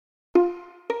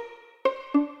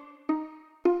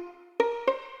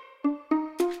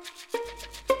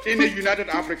in a united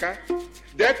Africa,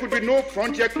 there could be no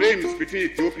frontier claims between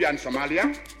Ethiopia and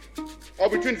Somalia, or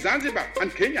between Zanzibar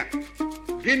and Kenya,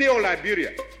 Guinea or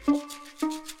Liberia.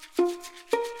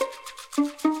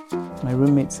 My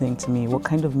roommate saying to me, what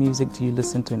kind of music do you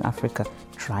listen to in Africa?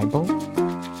 Tribal?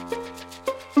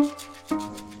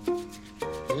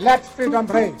 Let freedom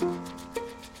reign.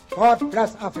 God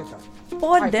bless Africa.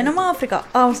 Podden om Afrika,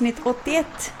 avsnitt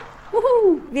 81.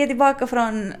 Woho! Vi är tillbaka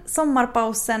från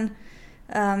sommarpausen.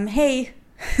 Hej!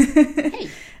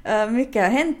 Hej! Mycket har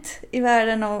hänt i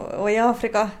världen och i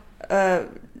Afrika.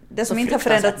 Det som inte har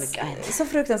förändrats, så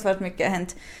fruktansvärt mycket har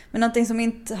hänt. Men någonting som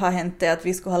inte har hänt är att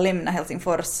vi skulle ha lämnat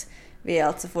Helsingfors. Vi är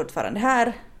alltså fortfarande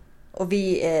här. Och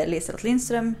vi är Liselott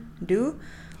Lindström, du.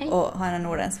 Hej. Och Hanna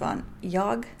Nordensvan,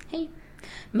 jag. Hej.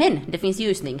 Men det finns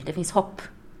ljusning, det finns hopp.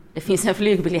 Det finns en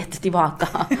flygbiljett tillbaka.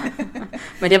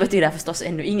 Men det betyder förstås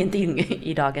ännu ingenting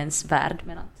i dagens värld.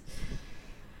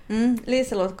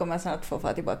 Liselott kommer snart få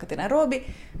fara tillbaka till Nairobi.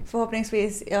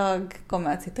 Förhoppningsvis. Jag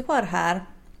kommer att sitta kvar här.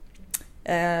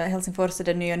 Helsingfors är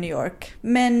det nya New York.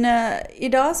 Men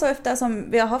idag, så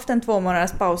eftersom vi har haft en 2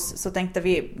 månaders paus, så tänkte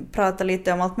vi prata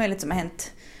lite om allt möjligt som har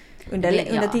hänt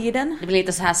under tiden. Det blir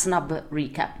lite så här snabb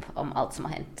recap om allt som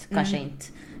har hänt. Kanske inte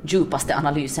djupaste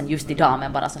analysen just idag,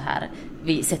 men bara så här,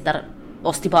 vi sätter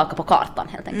oss tillbaka på kartan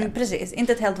helt enkelt. Precis,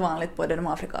 inte ett helt vanligt Podden om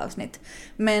Afrika-avsnitt.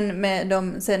 Men med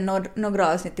de sen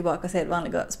några avsnitt tillbaka ser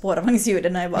vanliga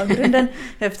spårvagnsljuden i bakgrunden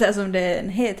eftersom det är en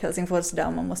het Helsingforsdag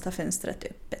och man måste ha fönstret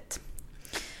öppet.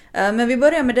 Men vi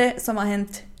börjar med det som har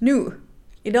hänt nu,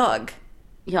 idag.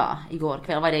 Ja, igår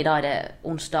kväll var det. Idag är det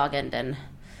onsdagen den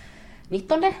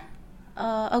 19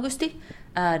 augusti.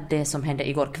 Det som hände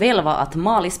igår kväll var att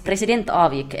Malis president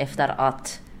avgick efter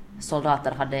att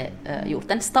soldater hade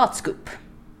gjort en statskupp.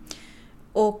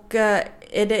 Och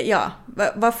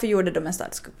varför gjorde de en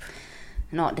statskupp?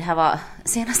 Det här var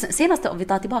senaste, om vi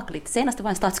tar tillbaka lite, senaste var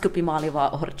en statskupp i Mali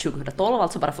var år 2012,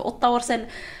 alltså bara för 8 år sedan.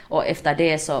 Och efter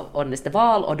det så ordnades det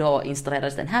val och då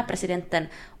installerades den här presidenten.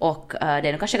 Och det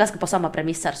är kanske ganska på samma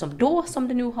premisser som då, som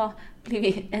det nu har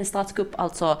blivit en statskupp.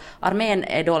 Alltså armén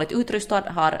är dåligt utrustad,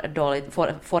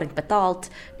 får inte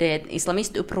betalt. Det är ett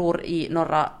islamistuppror i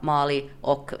norra Mali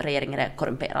och regeringen är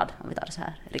korrumperad, om vi tar det så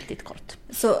här riktigt kort.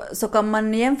 Så kan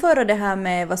man jämföra det här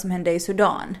med vad som hände i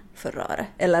Sudan förra året?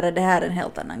 Eller är det här en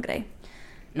helt annan grej?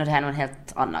 Det här är nog en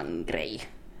helt annan grej.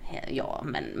 Ja,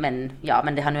 men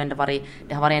det har nu ändå varit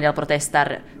en del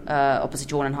protester.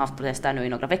 Oppositionen har haft protester nu i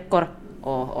några veckor.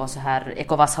 Och så här,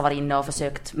 ECOWAS har varit inne och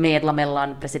försökt medla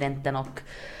mellan presidenten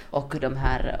och de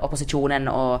här oppositionen.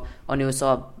 Och nu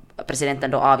så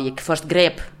presidenten då avgick. Först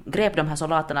grep de här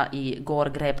soldaterna igår,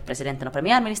 grep presidenten och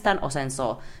premiärministern, och sen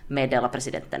så meddelade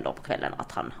presidenten då på kvällen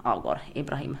att han avgår,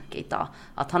 Ibrahim Keita,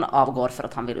 att han avgår för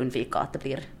att han vill undvika att det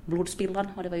blir blodspillan,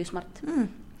 och det var ju smart.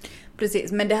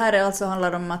 Precis, men det här är alltså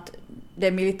handlar om att det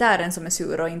är militären som är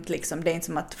sur och inte liksom, det är inte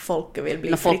som att folket vill bli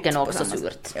fritt. Folket är också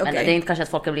surt. Okay. Men det är inte kanske att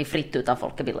folket blir fritt, utan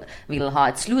folket vill ha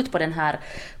ett slut på den här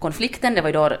konflikten. Det var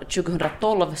ju då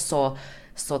 2012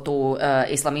 så tog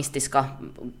islamistiska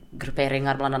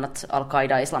grupperingar, bland annat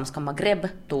Al-Qaida, Islamska Maghreb,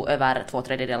 tog över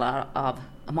 2/3 av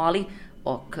Mali,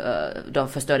 och då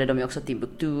förstörde de ju också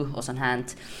Timbuktu och sånt här.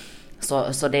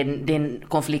 Så den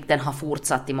konflikten har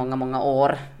fortsatt i många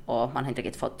år, och man har inte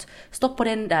riktigt fått stopp på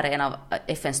den. Där är en av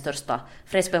FNs största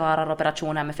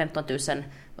fredsbevaраroperationer med 15 000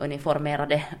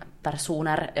 uniformerade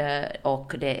personer,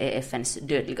 och det är FNs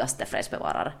dödligaste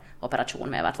fredsbevararoperation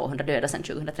med över 200 döda sedan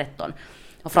 2013.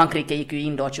 Och Frankrike gick ju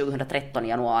in då 2013 i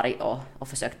januari och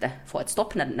försökte få ett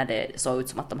stopp när det såg ut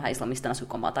som att de här islamisterna skulle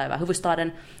komma att ta över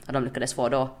huvudstaden. Och de lyckades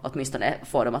åtminstone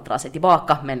få dem att dra sig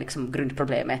tillbaka, men liksom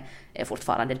grundproblemet är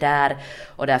fortfarande där.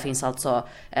 Och där finns alltså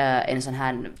en sån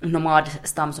här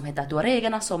nomadstam som heter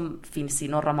tuaregerna, som finns i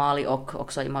norra Mali och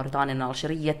också i Mauritanien och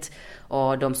Algeriet.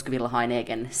 Och de skulle vilja ha en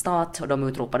egen stat, och de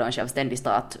utropade en självständig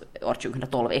stat år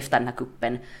 2012 efter den här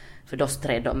kuppen. För då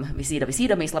stred de vid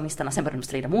sida med islamisterna, sen började de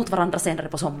strida mot varandra senare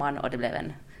på sommaren, och det blev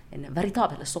en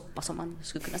veritabel soppa, som man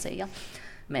skulle kunna säga.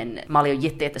 Men Mali är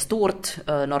jättestort,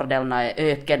 norrdelarna är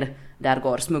öken, där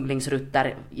går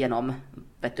smugglingsrutter genom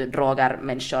droger,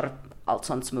 människor, allt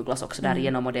sånt smugglas också där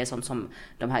igenom, och det är sånt som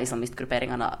de här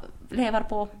islamistgrupperingarna lever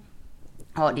på.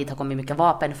 Och dit har kommit mycket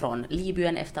vapen från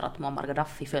Libyen efter att Muammar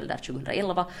Gaddafi föll där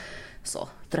 2011. Så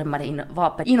drömmade in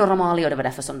vapen i norra Mali, och det var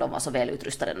därför som de var så väl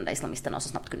utrustade, de där islamisterna, och så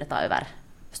snabbt kunde ta över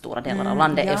stora delar av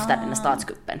landet efter den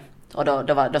statskuppen. Och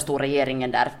då stod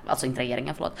regeringen där, alltså inte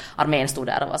regeringen, armén stod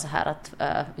där och var så här att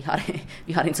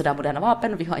vi har inte sådär moderna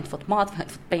vapen, vi har inte fått mat, vi har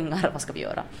inte fått pengar, vad ska vi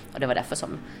göra? Och det var därför som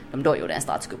de då gjorde en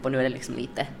statskupp, och nu är det liksom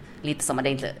lite samma,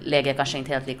 läget kanske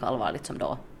inte helt lika allvarligt som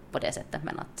då på det sättet,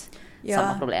 men att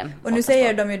samma problem. Och nu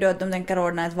säger de ju då att de tänker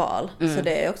ordna ett val. Så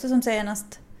det är också som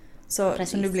senast. Så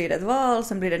nu blir det ett val,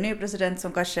 sen blir det en ny president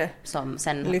som kanske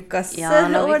sen lyckas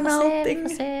ordna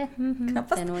allting.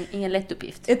 Knappast. Det är nog ingen lätt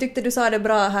uppgift. Jag tyckte du sa det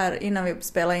bra här innan vi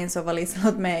spelade in, så var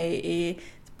Liselott med i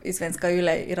Svenska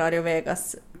Yle i Radio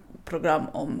Vegas program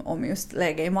om just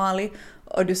läge i Mali.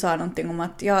 Och du sa någonting om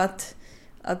att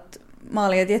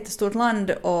Mali är ett jättestort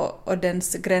land och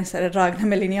dens gränser är dragna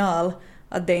med linjal.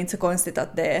 Att det är inte så konstigt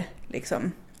att det är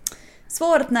liksom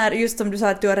svårt när, just som du sa,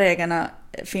 att reglerna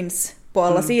finns på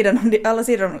alla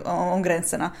sidor om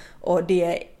gränserna, och det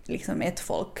är liksom ett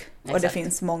folk. Exakt. Och det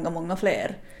finns många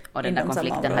fler. Och den där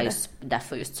konflikten har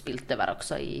därför spilt över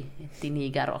också till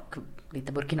Niger och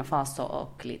lite Burkina Faso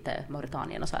och lite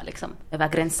Mauritanien och så här liksom över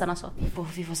gränserna, så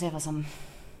vi får se vad som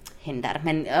händer.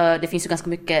 Men det finns ju ganska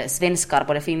mycket svenskar,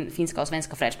 både finska och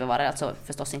svenska fredsbevarare, alltså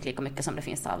förstås inte lika mycket som det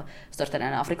finns av största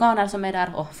delen afrikaner som är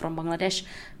där och från Bangladesh,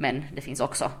 men det finns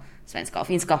också svenska och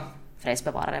finska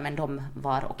fredsbevarare, men de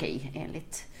var okej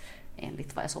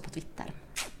enligt vad jag såg på Twitter.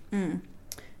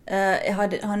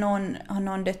 Har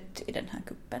någon dött i den här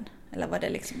kuppen? Eller var det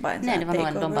liksom bara en Nej, det var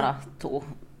nog de bara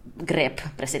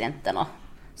grep presidenten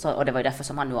och det var ju därför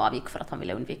som han nu avgick, för att han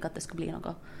ville undvika att det skulle bli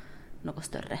något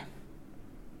större.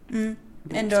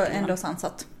 Ändå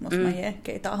sansat måste man ge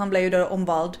Keita. Han blev ju då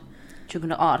omvald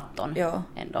 2018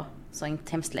 ändå, så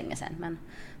inte hemskt länge sedan,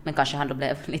 men kanske han då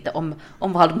blev lite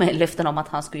omvald med löften om att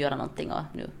han skulle göra någonting, och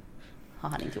nu har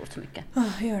han inte gjort så mycket.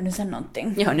 Gör nu sen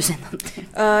någonting.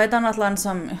 Ett annat land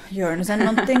som gör nu sen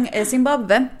någonting är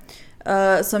Zimbabwe,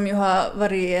 som ju har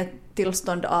varit i ett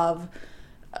tillstånd av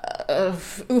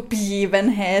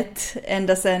uppgivenhet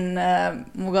ända sedan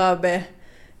Mugabe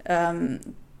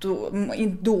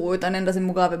inte dog, utan ända sedan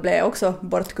Mugabe blev också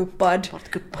bortkuppad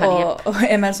och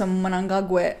Emerson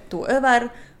Mnangagwa tog över,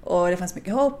 och det fanns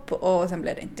mycket hopp, och sen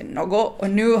blev det inte något, och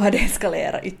nu har det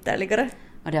eskalerat ytterligare.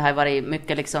 Och det har varit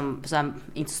mycket liksom,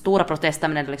 inte stora protester,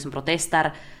 men ändå liksom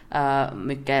protester,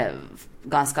 mycket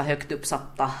ganska högt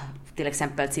uppsatta, till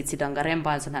exempel Tsitsi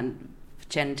Dangaremba, en sån här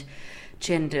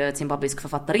känd zimbabwisk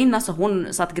författarinna, så hon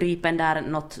satt gripen där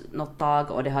något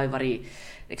tag, och det har ju varit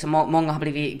liksom, många har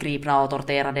blivit gripna och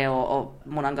torterade, och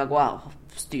Mnangagwa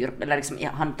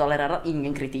han tolererar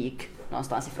ingen kritik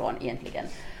någonstans ifrån egentligen.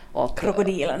 Och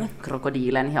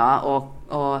krokodilen, ja, och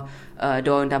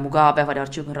då under Mugabe var det år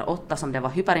 2008 som det var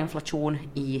hyperinflation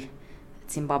i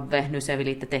Zimbabwe. Nu ser vi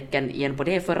lite tecken igen på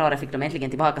det. Förra året fick de äntligen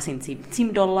tillbaka sin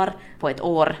 $10 på ett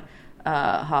år.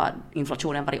 Har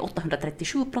inflationen varit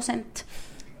 837%.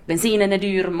 Bensinen är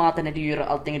dyr, maten är dyr,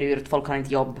 allting är dyrt, folk har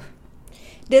inte jobb.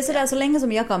 Det är sådär, så länge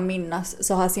som jag kan minnas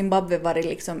så har Zimbabwe varit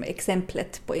liksom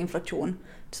exemplet på inflation.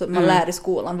 Så man lär i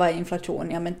skolan vad är inflation,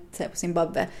 men se på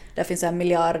Zimbabwe, där finns det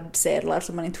miljardsedlar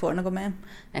som man inte får något med.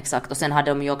 Exakt, och sen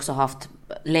hade de ju också haft,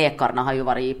 läkarna har ju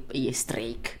varit i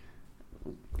strejk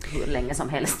hur länge som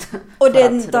helst. Och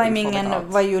den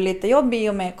timingen var ju lite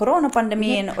jobbig med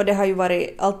coronapandemin, och det har ju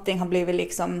varit, allting har blivit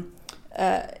liksom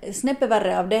snäppet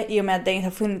värre av det, i och med att det inte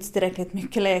har funnits tillräckligt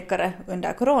mycket läkare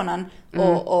under coronan,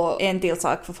 och en till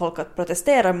sak för folk att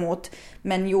protestera mot.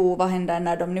 Men vad händer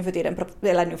när de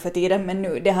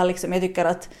det har liksom, jag tycker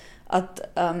att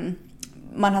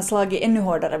man har slagit ännu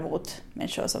hårdare mot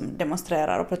människor som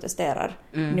demonstrerar och protesterar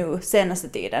nu senaste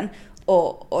tiden,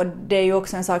 och det är ju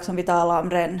också en sak som vi talar om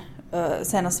redan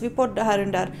senast vi poddade här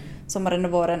under sommaren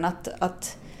och våren,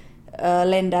 att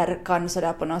länder kan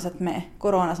sådär på något sätt med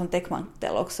corona som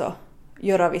täckmantel också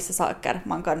göra vissa saker.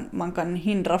 Man kan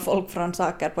hindra folk från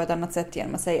saker på ett annat sätt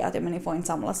genom att säga att ni får inte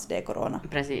samlas, det är corona.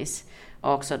 Precis.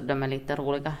 Och också de är lite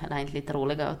roliga, eller inte lite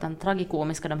roliga utan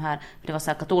tragikomiska de här. Det var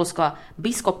så här katolska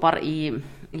biskopar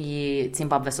i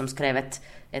Zimbabwe som skrev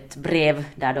ett brev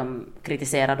där de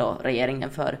kritiserade då regeringen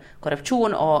för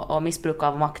korruption och missbruk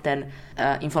av makten.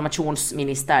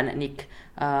 Informationsministern Nick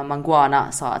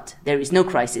Mangwana sa att there is no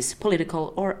crisis, political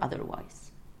or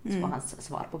otherwise. Det var hans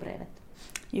svar på brevet.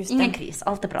 Ingen kris,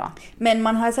 allt är bra. Men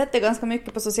man har sett det ganska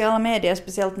mycket på sociala medier,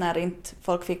 speciellt när inte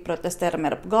folk fick protestera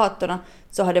mer på gatorna,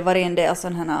 så har det varit en del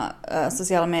sådana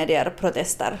sociala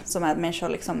medier-protester som är att människor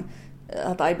liksom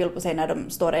har tagit bild på sig när de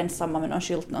står ensamma med någon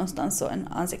skylt någonstans och en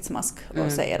ansiktsmask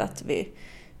och säger att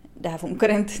det här funkar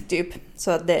inte, typ.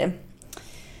 Så att det...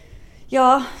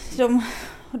 Ja,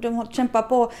 de kämpar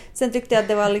på. Sen tyckte jag att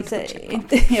det var liksom...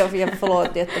 jag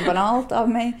förlåt jättebanalt av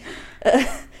mig.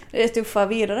 Det tuffar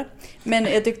vidare. Men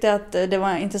jag tyckte att det var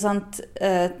en intressant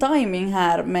timing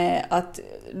här med att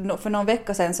för någon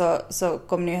vecka sedan så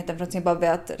kom nyheten från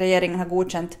Zimbabwe att regeringen har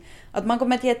godkänt att man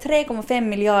kommer att ge 3,5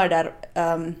 miljarder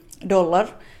dollar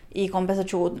i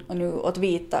kompensation nu åt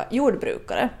vita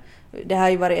jordbrukare. Det har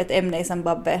ju varit ett ämne i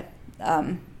Zimbabwe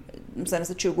de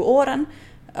senaste 20 åren.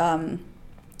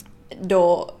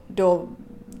 Då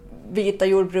vita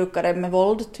jordbrukare med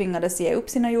våld tvingades ge upp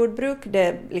sina jordbruk.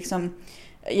 Det liksom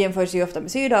jämförs ju ofta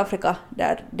med Sydafrika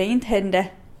där det inte hände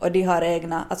och de har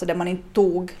egna, alltså där man inte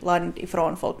tog land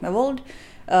ifrån folk med våld.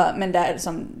 Men där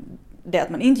som det att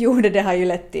man inte gjorde det har ju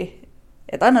lett till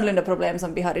ett annorlunda problem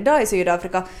som vi har idag i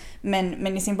Sydafrika.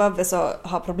 Men i Zimbabwe så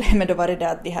har problemet då varit det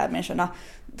att de här människorna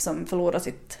som förlorar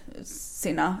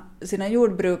sina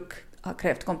jordbruk har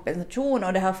krävt kompensation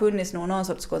och det har funnits någon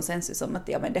sorts konsensus om att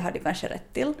ja, men det hade kanske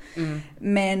rätt till.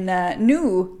 Men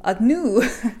nu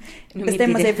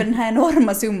bestämma sig för den här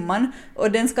enorma summan och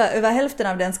över hälften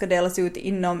av den ska delas ut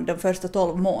inom de första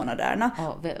 12 månaderna.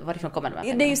 Varifrån kommer de här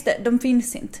pengarna? Det är just det, de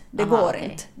finns inte. Det går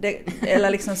inte. Eller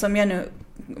liksom som jag nu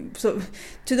så,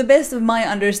 to the best of my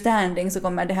understanding så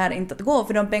kommer det här inte att gå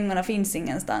för de pengarna finns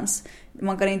ingenstans.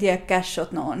 Man kan inte ge cash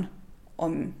åt någon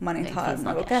om man inte har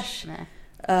någon cash.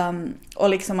 Och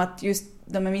liksom att just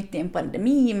de är mitt i en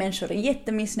pandemi, människor är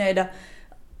jättemissnöjda.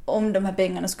 Om de här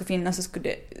pengarna skulle finnas så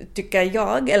skulle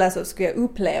så skulle jag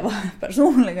uppleva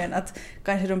personligen att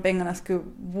kanske de pengarna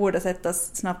borde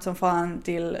sättas snabbt som fan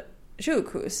till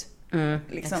sjukhus.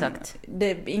 Liksom, exakt.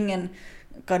 Ingen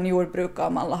kan jordbruka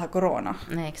om alla har corona.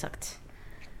 Nej, exakt.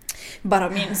 Bara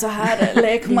min så här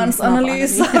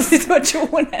lekmansanalys av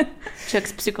situationen.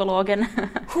 Kökspsykologen.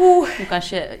 Nu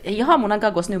kanske, jag har Mona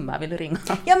Gaggos nummer, vill du ringa?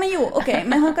 Ja men okej.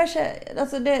 Men han kanske,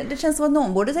 alltså det känns som att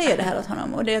någon borde säga det här åt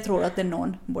honom och det jag tror att det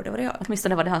någon borde vara jag.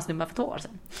 Åtminstone var det hans nummer för 2 år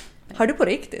sedan. Har du på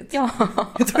riktigt? Ja.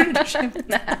 Jag tror det är skämt.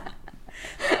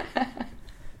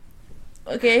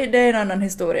 Okej, det är en annan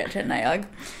historia känner jag.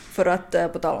 För att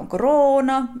på tal om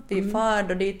corona, vi far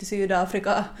då dit till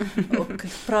Sydafrika och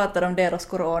pratar om deras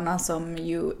corona som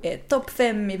ju är topp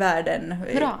 5 i världen.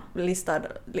 Listad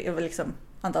liksom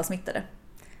antal smittade.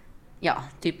 Ja,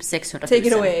 typ 600 000. Take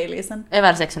it away, Lisen.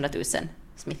 Över 600 000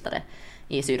 smittade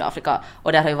i Sydafrika.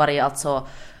 Och där har ju varit alltså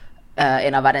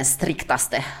en av världens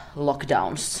striktaste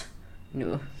lockdowns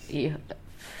nu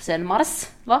sen mars,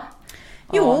 va?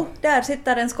 Jo, där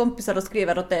sitter ens kompisar och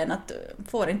skriver åt en att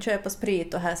får inte köpa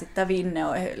sprit och här sitter vi inne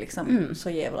och är liksom så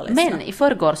jävla ledsna. Men i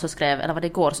förrgår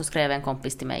så skrev en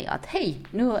kompis till mig att hej,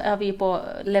 nu är vi på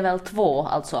level 2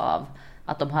 alltså av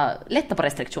att de har lättat på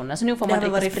restriktionerna så nu får man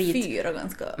dricka sprit. Det har varit 4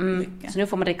 ganska mycket. Så nu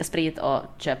får man dricka sprit och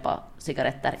köpa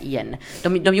cigaretter igen.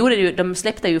 De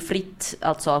släppte ju fritt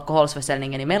alltså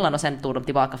alkoholförsäljningen emellan och sen tog de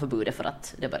tillbaka förbudet för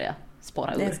att det började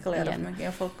spåra ur igen. Det eskalerar för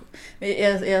mycket.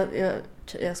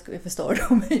 Jag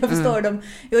förstår dem.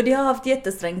 Jo, de har haft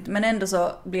jättesträngt men ändå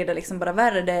så blir det liksom bara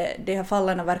värre. De här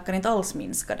fallen verkar inte alls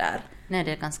minska där. Nej,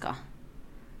 det är ganska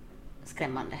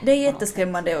skrämmande. Det är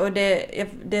jätteskrämmande och det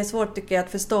är svårt tycker jag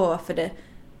att förstå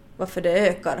varför det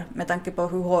ökar med tanke på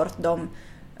hur hårt de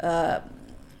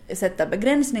sätter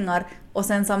begränsningar och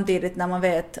sen samtidigt när man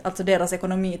vet alltså deras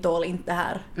ekonomi tål inte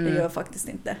här. Det gör faktiskt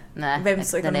inte. Nej,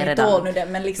 vems ekonomi tål nu det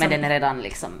men den är redan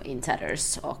liksom in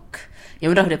tatters och jag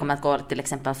undrar hur det kommer att gå till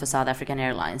exempel för South African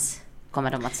Airlines.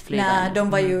 Kommer de att flyga? Nej, de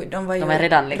var ju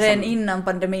redan innan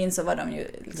pandemin så var de ju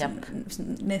liksom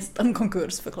nästan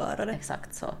konkursförklarade.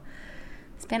 Exakt så.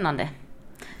 Spännande.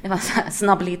 Det var en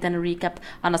snabb liten recap.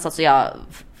 Annars alltså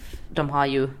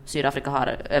Sydafrika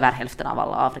har över hälften av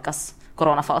alla Afrikas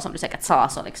coronafall som du säkert sa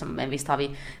så liksom, men visst har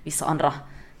vi vissa andra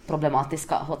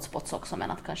problematiska hotspots också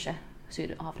men att kanske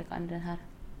Sydafrika är den här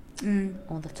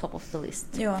on the top of the list.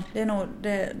 Ja, det är nog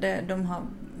det de har.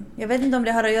 Jag vet inte om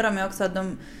det har att göra med också att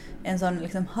de en sån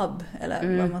liksom hub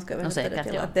eller vad man ska översätta det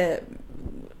till att det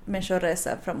människor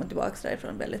reser fram och tillbaka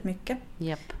därifrån väldigt mycket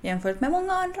jämfört med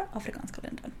många andra afrikanska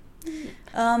länder.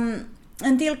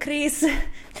 En till kris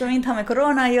som inte har med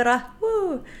corona att göra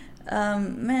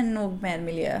men nog med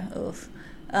miljö.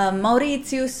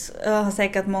 Mauritius har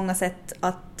säkert många sett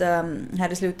att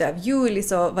här i slutet av juli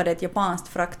så var det ett japanskt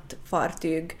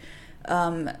fraktfartyg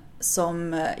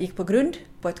som gick på grund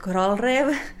på ett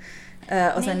korallrev.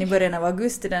 Och sen i början av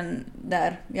augusti,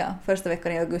 första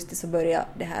veckan i augusti så började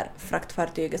det här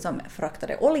fraktfartyget som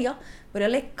fraktade olja börja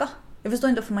läcka. Jag förstår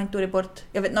inte varför man inte tog det bort.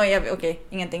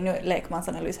 Ingenting, nu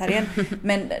lekmansanalys här igen.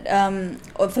 Men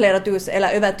och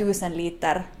över 1000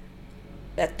 liter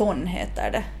ton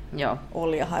heter det. Ja.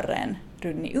 Olja har redan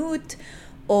runnit ut.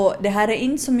 Och det här är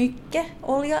inte så mycket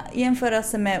olja i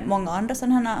jämförelse med många andra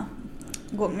sådana här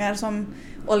gånger som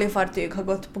oljefartyg har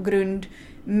gått på grund.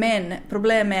 Men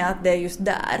problemet är att det är just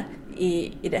där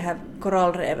i det här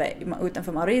korallrevet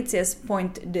utanför Mauritius,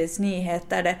 Point Desny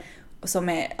heter det, som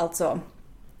är alltså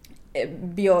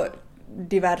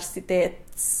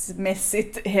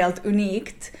biodiversitetsmässigt helt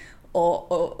unikt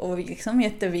och liksom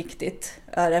jätteviktigt.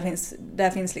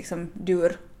 Där finns liksom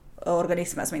djur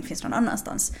organismer som inte finns någon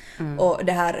annanstans. Och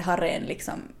det här har redan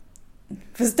liksom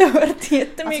förstört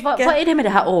jättemycket. Alltså, vad är det med det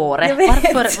här året?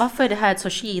 Varför är det här ett så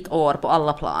skitår på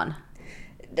alla plan?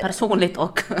 Personligt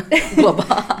och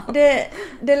globalt.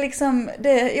 Det liksom,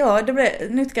 det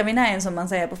blev nytkäminäin som man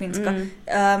säger på finska.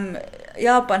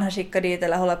 Japan har skickat dit,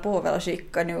 eller håller på väl att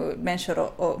skicka nu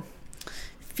människor och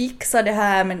fixa det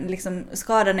här, men liksom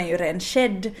skadan är ju redan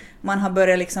skedd. Man har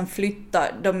börjat liksom flytta,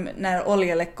 när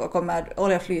oljeläckor kommer,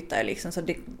 olja flyter liksom, så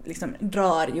det liksom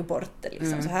drar ju bort det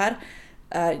liksom så här.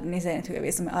 Ni ser inte hur jag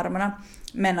visar med armarna.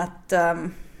 Men att,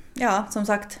 som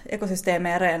sagt,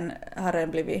 ekosystemet har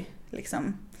redan blivit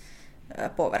liksom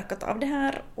påverkat av det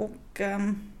här. Och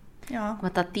Det kommer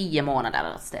ta 10 månader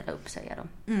att ställa upp, säger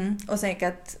de. Och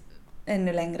säkert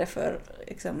ännu längre för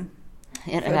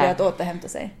det att återhämta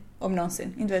sig. Om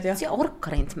någonsin, inte vet jag. Så jag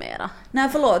orkar inte mera. Nej,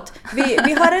 förlåt.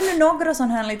 Vi har ännu några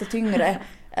sådana här lite tyngre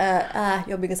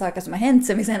jobbiga saker som har hänt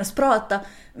sen vi senast pratade.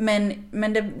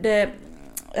 Men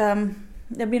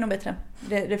det blir nog bättre.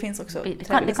 Det finns också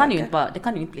det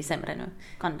kan ju inte bli sämre nu.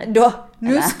 Kan det?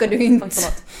 Nu ska du inte.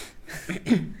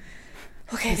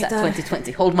 Okej, vi tar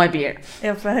 2020. Hold my beer.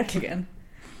 Ja, verkligen.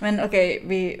 Men okej,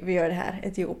 vi gör det här.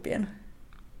 Etiopien.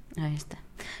 Ja, just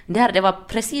det. Det var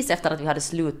precis efter att vi hade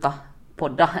slutat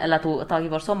podda, eller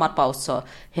tagit vår sommarpaus, så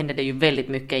hände det ju väldigt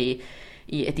mycket i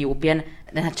Etiopien.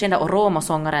 Den här kända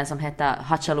Oromo-sångaren som heter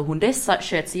Hachalu Hundessa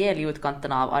sköts ihjäl i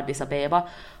utkanten av Addis Abeba,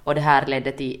 och det här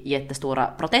ledde till jättestora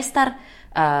protester.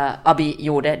 Abiy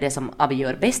gjorde det som Abiy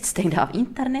gör bäst, stängde av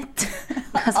internet.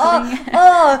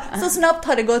 Så snabbt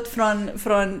har det gått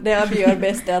från det Abiy gör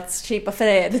bäst att skipa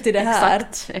fred till det här.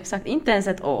 Exakt, inte ens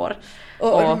ett år.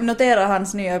 Och notera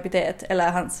hans nya epitet,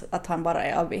 eller att han bara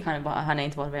är Abiy. Han är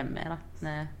inte vår vän mera.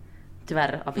 Nej,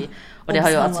 tyvärr Abiy. Och det har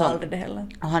ju alltså, det heller.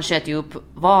 Och han sköt ju upp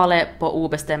valet på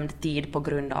obestämd tid på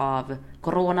grund av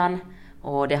coronan,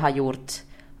 och det har gjort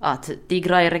att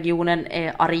Tigray-regionen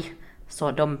är arg,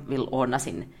 så de vill ordna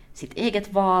sitt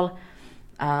eget val,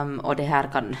 och det här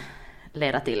kan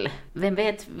leda till, vem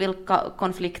vet vilka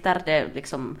konflikter. Det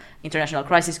liksom International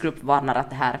Crisis Group varnar att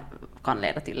det här kan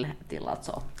leda till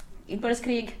alltså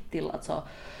inbördeskrig, till alltså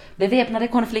beväpnade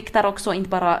konflikter också, inte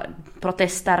bara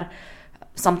protester.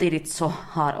 Samtidigt så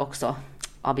har också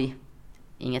Abiy,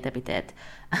 inget epitet,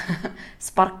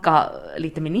 sparka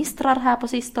lite ministrar här på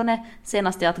sistone.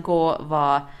 Senast att gå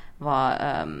var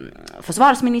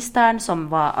försvarsministern, som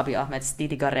var Abiy Ahmeds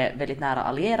tidigare väldigt nära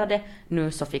allierade.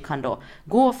 Nu så fick han då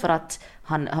gå för att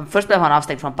först blev han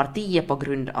avstängd från partiet på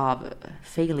grund av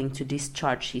failing to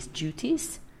discharge his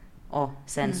duties, och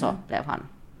sen så blev han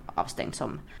avstängd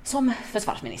som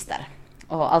försvarsminister.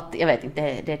 Och allt, jag vet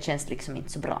inte, det känns liksom inte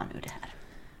så bra nu det här.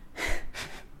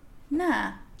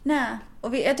 Nej.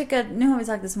 Och jag tycker att nu har vi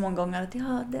sagt det så många gånger att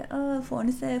får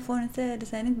ni se, det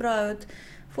ser inte bra ut.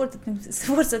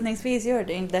 Fortsättningsvis gör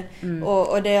det inte.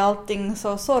 Och det är allting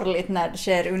så sorgligt när det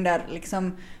sker under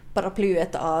liksom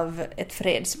paraplyet av ett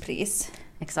fredspris.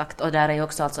 Exakt, och där är ju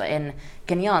också alltså en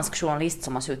kenyansk journalist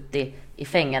som har suttit i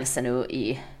fängelse nu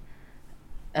i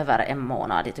över en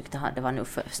månad. Jag tyckte det var nu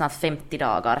för snart 50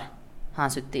 dagar.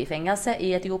 Han suttit i fängelse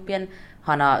i Etiopien.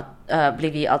 Han har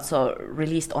blivit alltså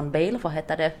released on bail, vad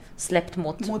heter det, släppt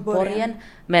mot borgen.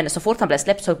 Men så fort han blev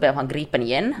släppt så blev han gripen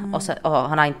igen. Och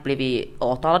han har inte blivit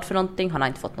åtalad för någonting, han har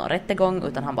inte fått någon rättegång,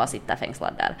 utan han bara sitter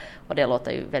fängslad där. Och det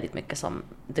låter ju väldigt mycket som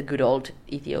the good old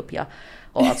Ethiopia.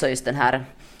 Och alltså just den här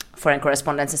Foreign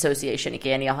Correspondents Association i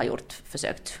Kenya har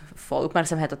försökt få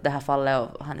uppmärksamhet åt det här fallet,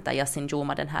 och han heter Yasin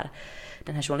Juma, den här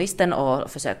journalisten,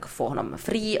 och försökt få honom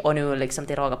fri. Och nu liksom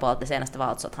till råga på allt, det senaste var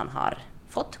alltså att han har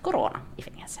fått corona i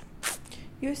fängelse.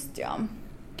 Just ja.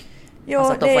 Jo,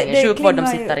 alltså de får ingen sjukvård, de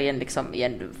sitter i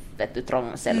en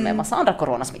trång cell med en massa andra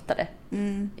coronasmittade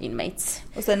inmates.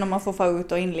 Och sen om man får få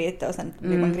ut och in lite och sen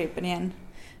blir man gripen igen.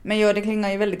 Men jo, det klingar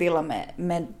ju väldigt illa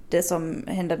med det som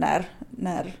hände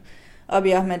när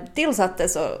Abiy Ahmed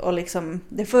tillsattes, och liksom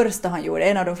det första han gjorde,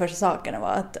 en av de första sakerna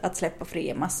var att släppa fri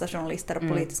en massa journalister och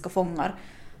politiska fångar.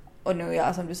 Och nu,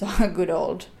 som du sa, good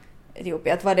old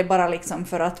Etiopien, att var det bara liksom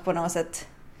för att på något sätt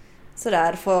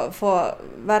sådär få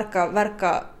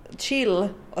verka chill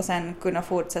och sen kunna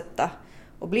fortsätta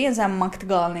och bli en sån här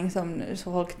maktgalning som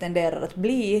folk tenderar att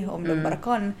bli om de bara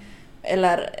kan.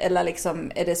 Eller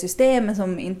liksom är det systemet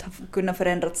som inte har kunnat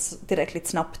förändras tillräckligt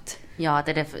snabbt? Ja,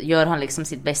 det gör han liksom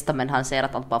sitt bästa, men han ser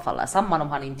att allt bara faller samman om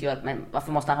han inte gör. Men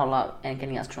varför måste han hålla en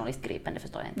kenyansk journalist gripen? Det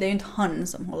förstår jag inte. Det är ju inte han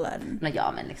som håller den.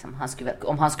 Ja, men liksom,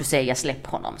 om han skulle säga släpp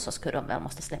honom, så skulle de väl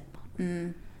måste släppa.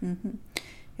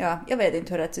 Ja, jag vet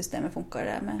inte hur rättssystemet funkar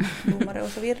där med domare och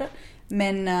så vidare.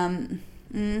 Men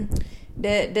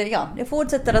det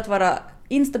fortsätter att vara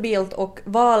instabilt och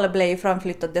valet blev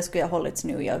framflyttat, det skulle ha hållits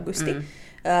nu i augusti.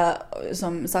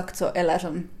 Som sagt så, eller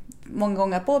som många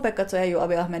gånger påpekat, så är ju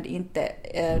Abiy Ahmed inte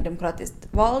demokratiskt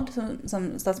vald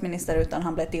som statsminister, utan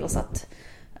han blev tillsatt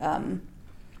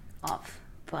av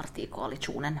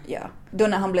partikoalitionen. Ja. Då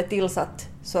när han blev tillsatt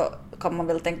så kan man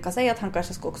väl tänka sig att han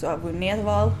kanske skulle också ha vunnit ett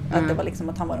val, att det var liksom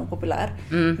att han var nog populär.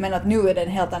 Men att nu är det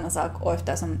en helt annan sak, och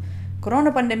eftersom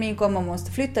coronapandemin kommer och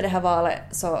måste flytta det här valet,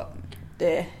 så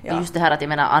Just det här att jag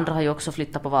menar, andra har ju också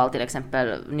flyttat på val, till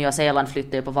exempel Nya Zeeland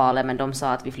flyttade ju på valet, men de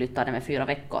sa att vi flyttar det med 4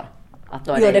 veckor. Att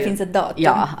då det finns ett datum.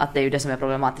 Ja, att det är ju det som är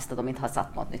problematiskt, att de inte har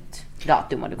satt något nytt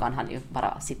datum, och du kan han ju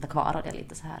bara sitta kvar, och det är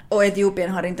lite så här. Och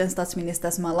Etiopien har inte en statsminister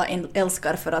som alla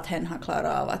älskar för att hen har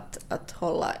klarat av att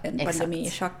hålla en pandemi i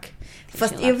schack.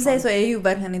 Fast i och för sig så är ju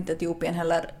verkligen inte Etiopien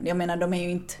heller, jag menar de är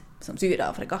ju inte som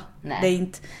Sydafrika.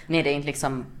 Nej, det är inte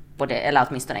liksom både, eller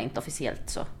åtminstone inte officiellt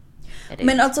så.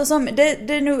 Men alltså som, det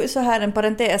är nu så här en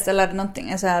parentes eller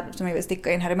någonting så här som jag vill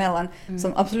sticka in här emellan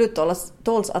som absolut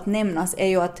tåls att nämnas, är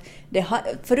ju att det har,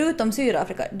 förutom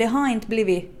Sydafrika, det har inte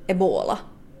blivit Ebola,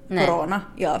 corona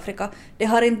i Afrika. Det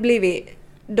har inte blivit,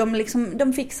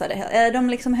 de fixade det, de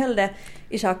liksom höll det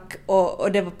i schack,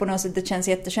 och det var på något sätt, det känns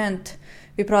jätteskönt.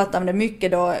 Vi pratade om det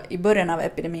mycket då i början av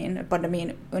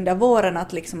pandemin under våren,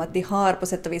 att liksom att de har på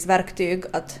sätt och vis verktyg,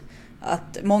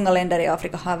 att många länder i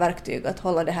Afrika har verktyg att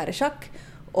hålla det här i schack,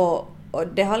 och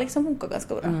det har liksom funkat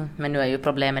ganska bra. Men nu är ju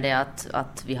problemet det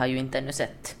att vi har ju inte ännu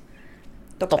sett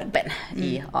toppen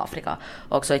i Afrika.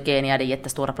 Också i Kenya är det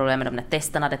jättestora problem med de här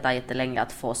testerna, det tar jättelänge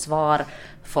att få svar.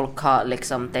 Folk har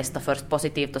liksom testat först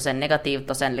positivt och sen negativt,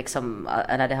 och sen liksom,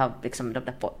 eller det har liksom,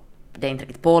 det är inte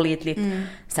riktigt pålitligt.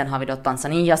 Sen har vi då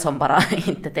Tanzania som bara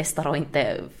inte testar och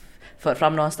inte för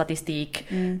fram någon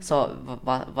statistik, så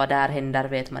vad där händer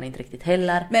vet man inte riktigt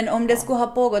heller. Men om det skulle ha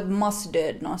pågått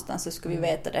massdöd någonstans så skulle vi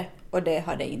veta det, och det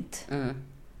har det inte.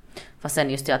 Fast sen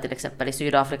just till exempel i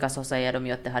Sydafrika så säger de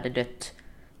ju att det hade dött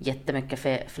jättemycket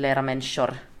flera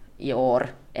människor i år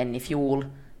än i fjol,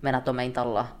 men att de är inte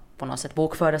alla på något sätt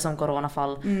bokförda som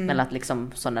coronafall, men att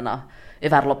liksom sådana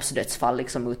överloppsdödsfall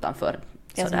liksom utanför.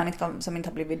 Ja, som inte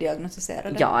har blivit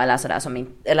diagnostiserade. Ja, eller sådär som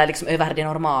inte, eller liksom över det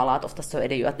normala, att oftast så är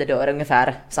det ju att det dör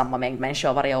ungefär samma mängd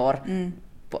människor varje år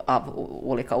av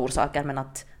olika orsaker, men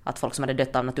att folk som hade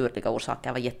dött av naturliga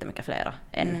orsaker var jättemycket flera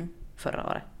än förra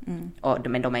året.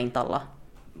 Men de är inte alla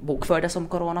bokförda som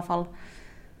coronafall.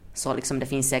 Så liksom det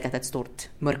finns säkert ett stort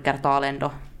mörkertal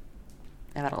ändå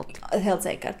överallt. Helt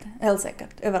säkert.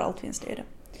 Överallt finns det det.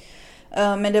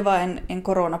 Men det var en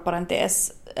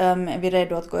coronaparentes. Är vi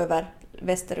redo att gå över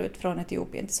västerut från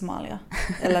Etiopien till Somalia?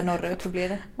 Eller norrut, hur blir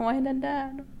det? Vad är det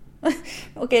där då?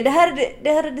 Okej, det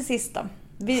här är det sista.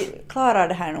 Vi klarar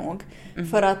det här nog.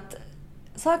 För att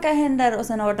saker händer och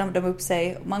sen ordnar de upp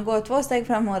sig. Man går 2 steg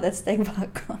framåt, 1 steg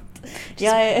bakåt.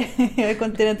 Jag är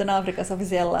kontinenten Afrikas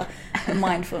officiella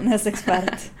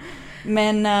mindfulness-expert.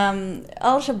 Men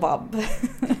Al-Shabaab.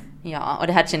 Ja, och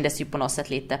det här kändes ju på något sätt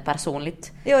lite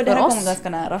personligt jo, det för här oss. kom ganska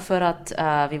nära. För att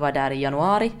vi var där i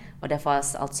januari, och det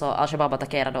fanns alltså, Al-Shabaab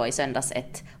attackerade då i söndags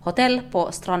ett hotell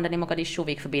på stranden i Mogadishu.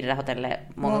 Vi gick förbi det där hotellet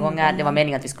många gånger. Det var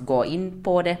meningen att vi skulle gå in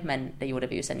på det, men det gjorde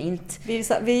vi ju sen inte.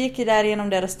 Vi gick ju där genom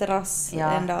deras terrass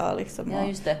en dag liksom. Ja,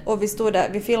 just det. Och vi stod där,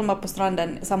 vi filmade på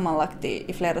stranden sammanlagt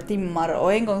i flera timmar,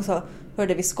 och en gång så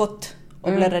hörde vi skott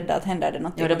och blev rädda att hända det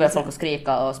något. Jo, då började folk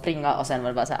skrika och springa, och sen var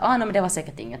det bara så här, men det var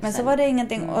säkert inget. Men så var det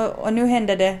ingenting, och nu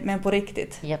hände det, men på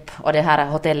riktigt. Japp, och det här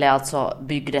hotellet alltså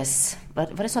byggdes,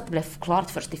 var det så att det blev klart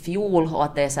först i fjol, och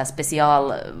att det är så här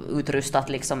specialutrustat,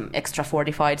 liksom extra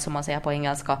fortified som man säger på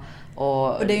engelska.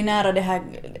 Och det är ju nära det här,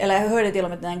 eller jag hörde till och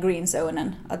med den här green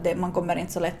zonen, att man kommer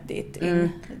inte så lätt dit in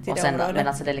till och det sen, området. men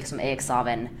alltså det liksom ägs av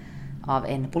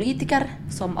en politiker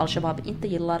som Al-Shabaab inte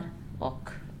gillar,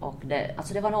 och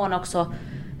det var någon också,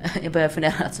 jag började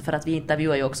fundera, alltså för att vi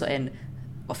intervjuade ju också en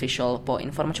official på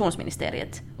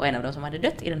informationsministeriet, och en av de som hade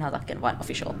dött i den här attacken var en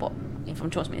official på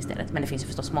informationsministeriet, men det finns ju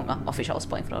förstås många officials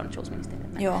på informationsministeriet.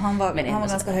 Ja, han var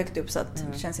ganska högt uppsatt.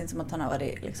 Det känns inte som att han har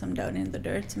varit liksom down in the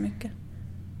dirt så mycket.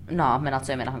 Men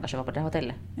alltså jag menar, han kanske var på det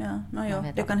hotellet. Ja,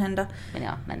 det kan hända.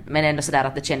 Men ändå sådär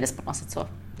att det kändes på något sätt så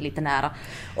lite nära.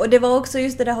 Och det var också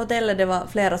just det där hotellet, det var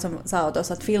flera som sa åt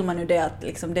oss att filma nu det, att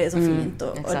liksom det är så fint,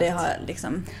 och det har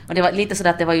liksom... Och det var lite sådär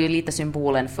att det var ju lite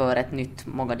symbolen för ett nytt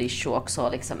Mogadishu också,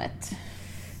 liksom ett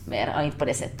mer, inte på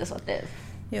det sättet så att det...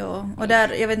 Ja, och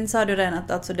där, jag vet inte, sa du redan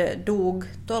att alltså det dog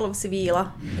 12 civila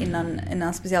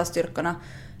innan specialstyrkorna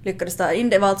lyckades ta in.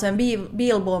 Det var alltså en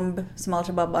bilbomb som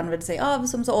Al-Shabaab använde sig av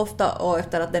som så ofta, och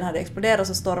efter att den hade exploderat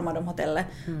så stormade de hotellet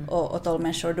och 12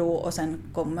 människor dog, och sen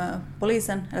kom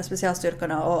polisen eller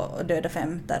specialstyrkorna och dödade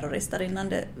 5 terrorister innan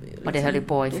det liksom, och det höll ju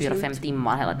på i 4-5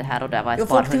 timmar hela det här, och det var ett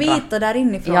folk tweetade där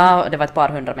inifrån. Ja, det var ett par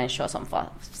hundra människor som var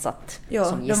satt som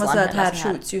gisslan. De var så att här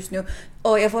skjuts just nu.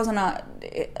 Och jag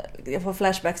får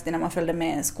flashbacks till när man följde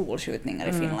med skolskjutningar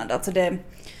i Finland. Alltså det är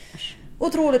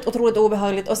otroligt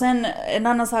obehagligt. Och sen en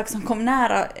annan sak som kom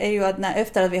nära är ju att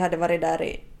efter att vi hade varit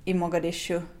där i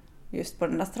Mogadishu just på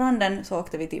den där stranden, så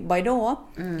åkte vi till Baidoa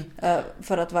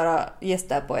för att vara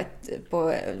gäster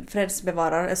på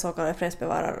fredsbevarare, så kallad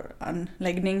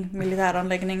fredsbevaranläggning,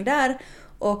 militäranläggning där.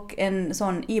 Och en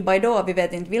sån i Baidoa, vi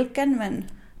vet inte vilken, men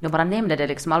de bara nämnde det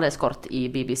liksom alldeles kort i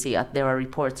BBC att there are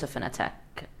reports of an attack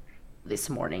this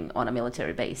morning on a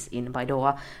military base in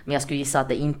Baidoa. Men jag skulle gissa att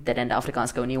det inte är den där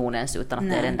Afrikanska unionens, utan att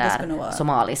det är den där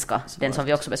somaliska, den som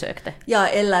vi också besökte. Ja,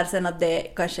 eller sen att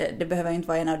det behöver inte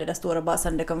vara en av de där stora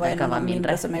baserna, det kan vara en av de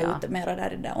mindre som är ute mera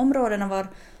där i de där områdena var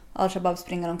Al-Shabaab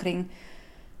springer omkring.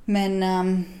 Men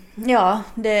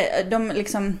de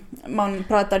liksom, man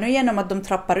pratar nu igen om att de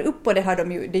trappar upp, och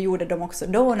det gjorde de också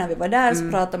då när vi var där, så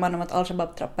pratar man om att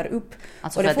Al-Shabaab trappar upp.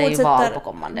 Alltså och det är ju val på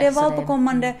kommande. Det är val på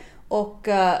kommande,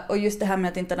 och just det här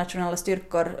med att internationella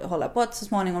styrkor håller på att så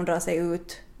småningom dra sig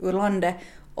ut ur landet,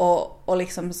 och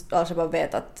liksom Al-Shabaab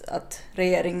vet att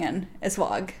regeringen är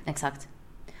svag. Exakt.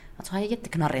 Alltså har jag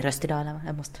jätteknarrig röst idag, eller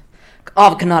jag måste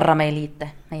avknarra mig lite.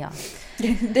 Men ja.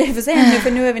 Det är för sent nu,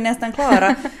 för nu är vi nästan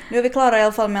klara. Nu är vi klara i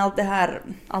alla fall med allt det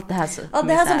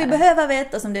här som vi behöver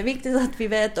veta, som det är viktigt att vi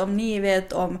vet om, ni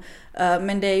vet om.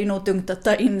 Men det är ju nog tungt att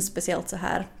ta in, speciellt så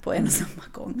här på en och samma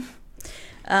gång.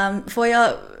 Får jag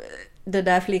det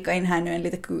där flika in här nu en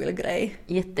lite kul grej?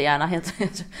 Jättegärna, jag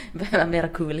behöver mera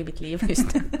kul i mitt liv just.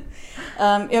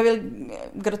 Jag vill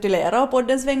gratulera, och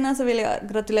poddens vägnar så vill jag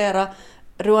gratulera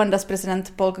Rwandas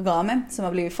president Paul Kagame som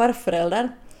har blivit farförälder.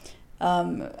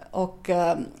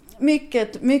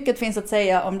 Mycket finns att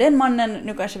säga om den mannen.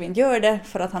 Nu kanske vi inte gör det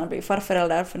för att han har blivit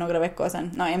farförälder för några veckor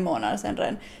sedan, en månad sedan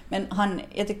redan. Men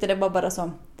jag tyckte det var bara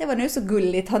så, det var nu så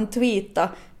gulligt. Han tweetade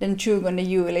den 20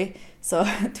 juli, så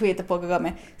tweetade Paul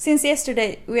Kagame: "Since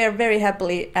yesterday we are very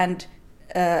happily and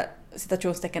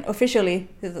citationstecken officially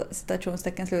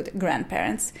citationstecken slut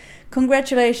grandparents.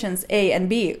 Congratulations A and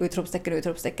B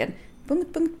utropstecken.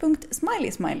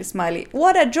 Smiley.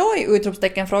 What a joy!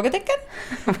 Utropstecken, frågetecken.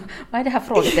 Vad är det här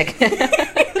frågetecken? Jag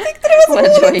tyckte det var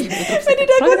så roligt. Men de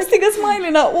där konstiga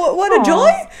smileyna, what a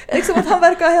joy! Liksom att han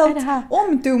verkar helt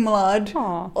omtumlad.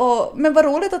 Men vad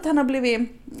roligt att han har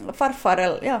blivit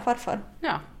farfar.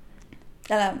 Ja.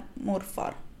 Eller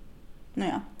morfar.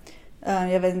 Naja.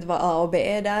 Jag vet inte vad A och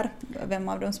B är där, vem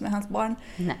av dem som är hans barn.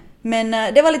 Nej.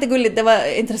 Men det var lite gulligt, det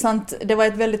var intressant, det var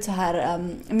ett väldigt så här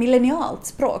millennialt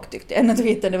språk tyckte jag.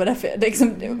 Det var därför det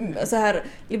liksom, så här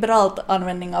liberalt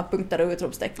användning av punkter och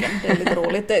utropstecken. Det är lite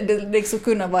roligt, det liksom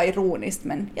kunde vara ironiskt,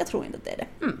 men jag tror inte att det är det.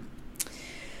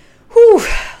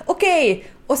 Okej.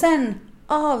 Och sen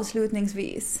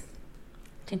avslutningsvis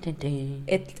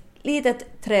ett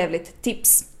litet trevligt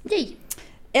tips. Yay.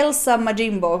 Elsa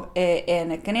Majimbo är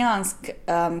en kenyansk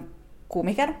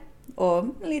komiker och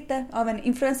lite av en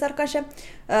influencer kanske.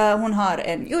 Hon har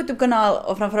en YouTube-kanal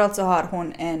och framförallt så har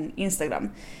hon en Instagram,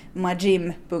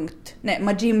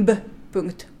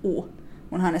 majimb.o.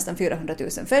 Hon har nästan 400 000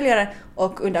 följare,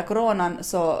 och under coronan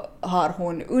så har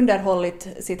hon underhållit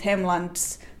sitt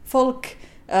hemlands folk.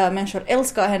 Människor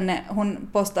älskar henne. Hon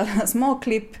postar små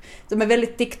klipp som är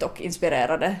väldigt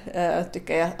TikTok-inspirerade,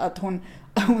 tycker jag. Att hon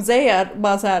säger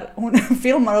bara så här, hon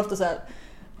filmar ofta så här.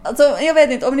 Alltså, jag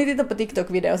vet inte, om ni tittar på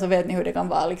TikTok-video så vet ni hur det kan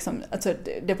vara liksom, alltså,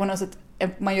 det på något sätt,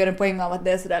 man gör en poäng av att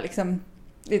det är så där liksom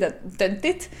lite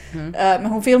töntigt. Men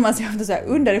hon filmar sig ofta så här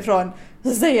underifrån, så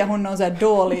säger hon någon så här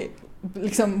dålig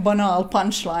liksom banal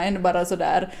punchline, bara så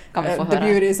där, the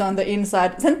beauty is on the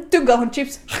inside. Sen tuggar hon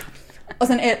chips och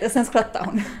sen skrattar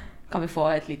hon. Kan vi få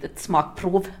ett litet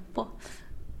smakprov på?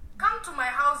 Come to my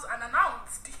house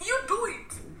unannounced. You do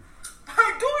it. I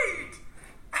do it.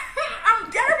 I'm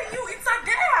getting you. It's a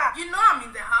dare. You know I'm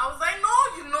in the house. I know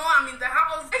you know I'm in the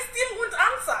house. I still won't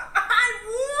answer. I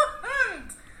won't.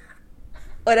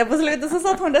 Och där på slutet så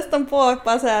satt hon nästan på ett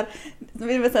par så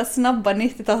här snabba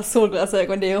 90-tals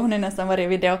solglasögon. Det gör hon i nästan varje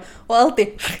video. Och alltid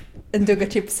en tugga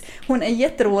chips. Hon är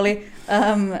jätterolig.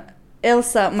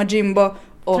 Elsa Majimbo.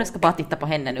 Och jag ska bara titta på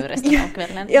henne nu resten av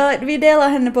kvällen. Ja, vi delar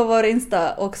henne på vår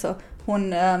Insta också.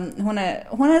 Hon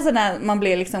är sån där, man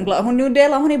blir liksom glad. Nu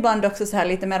delar hon ibland också så här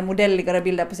lite mer modelligare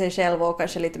bilder på sig själv och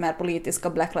kanske lite mer politiska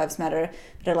Black Lives Matter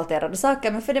relaterade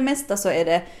saker, men för det mesta så är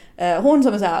det hon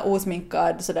som är så här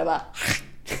osminkad, så det var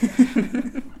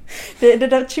Det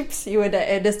där chipsljudet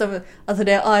är desto, alltså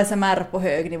det är ASMR på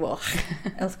hög nivå.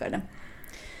 Älskar det.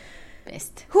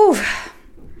 Bäst.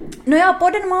 Nu är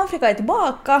podden om Afrika är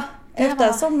tillbaka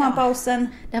efter sommarpausen.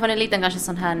 Det var en liten kanske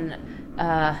sån här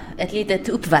ett litet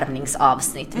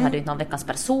uppvärmningsavsnitt. Vi hade ju inte någon veckans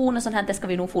person och sånt här. Det ska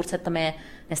vi nog fortsätta med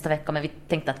nästa vecka, men vi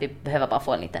tänkte att vi behöver bara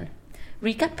få en liten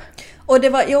recap. Och det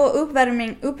var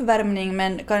uppvärmning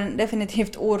men kan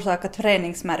definitivt orsaka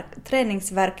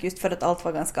träningsvärk just för att allt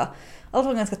var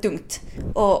ganska tungt.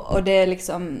 Och det är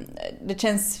liksom, det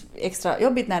känns extra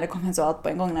jobbigt när det kommer så allt på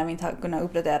en gång, när vi inte har kunnat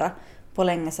uppdatera på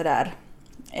länge sådär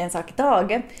en sak i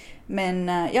taget. Men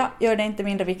gör det inte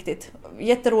mindre viktigt.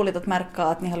 Jätteroligt att märka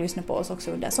att ni har lyssnat på oss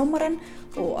också under sommaren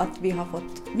och att vi har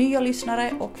fått nya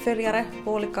lyssnare och följare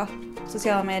på olika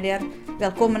sociala medier.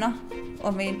 Välkomna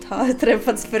om vi inte har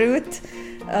träffats förut.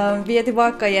 Vi är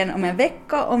tillbaka igen om en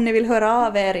vecka. Om ni vill höra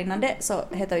av er innan det så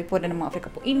heter vi Podden om Afrika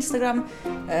på Instagram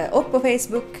och på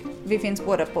Facebook. Vi finns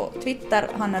både på Twitter,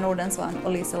 Hanna Nordensvan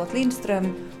och Liselott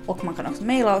Lindström. Och man kan också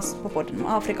mejla oss på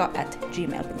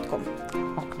poddenomafrika@gmail.com.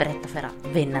 Och berätta för era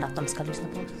vänner att de ska lyssna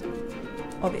på oss.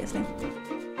 Obviously.